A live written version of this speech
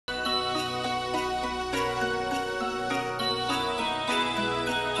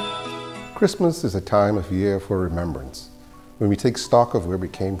Christmas is a time of year for remembrance, when we take stock of where we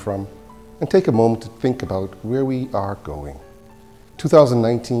came from and take a moment to think about where we are going.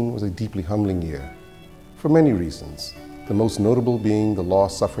 2019 was a deeply humbling year, for many reasons, the most notable being the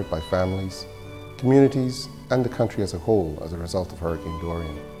loss suffered by families, communities, and the country as a whole as a result of Hurricane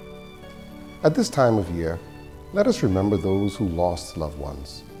Dorian. At this time of year, let us remember those who lost loved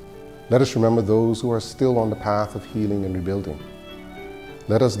ones. Let us remember those who are still on the path of healing and rebuilding.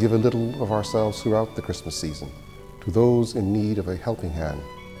 Let us give a little of ourselves throughout the Christmas season to those in need of a helping hand,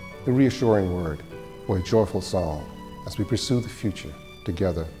 a reassuring word, or a joyful song as we pursue the future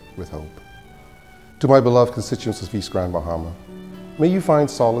together with hope. To my beloved constituents of East Grand Bahama, may you find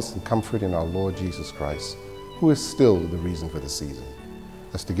solace and comfort in our Lord Jesus Christ, who is still the reason for the season.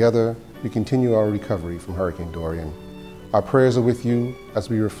 As together we continue our recovery from Hurricane Dorian, our prayers are with you as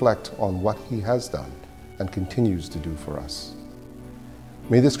we reflect on what He has done and continues to do for us.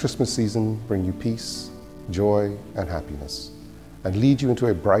 May this Christmas season bring you peace, joy, and happiness, and lead you into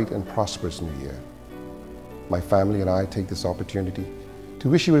a bright and prosperous new year. My family and I take this opportunity to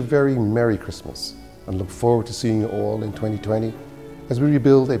wish you a very Merry Christmas and look forward to seeing you all in 2020 as we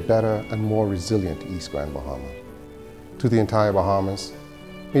rebuild a better and more resilient East Grand Bahama. To the entire Bahamas,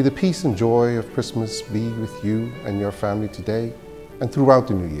 may the peace and joy of Christmas be with you and your family today and throughout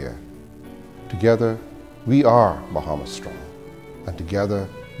the new year. Together, we are Bahamas Strong, and together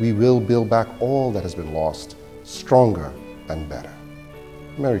we will build back all that has been lost, stronger and better.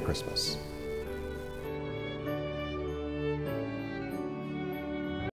 Merry Christmas.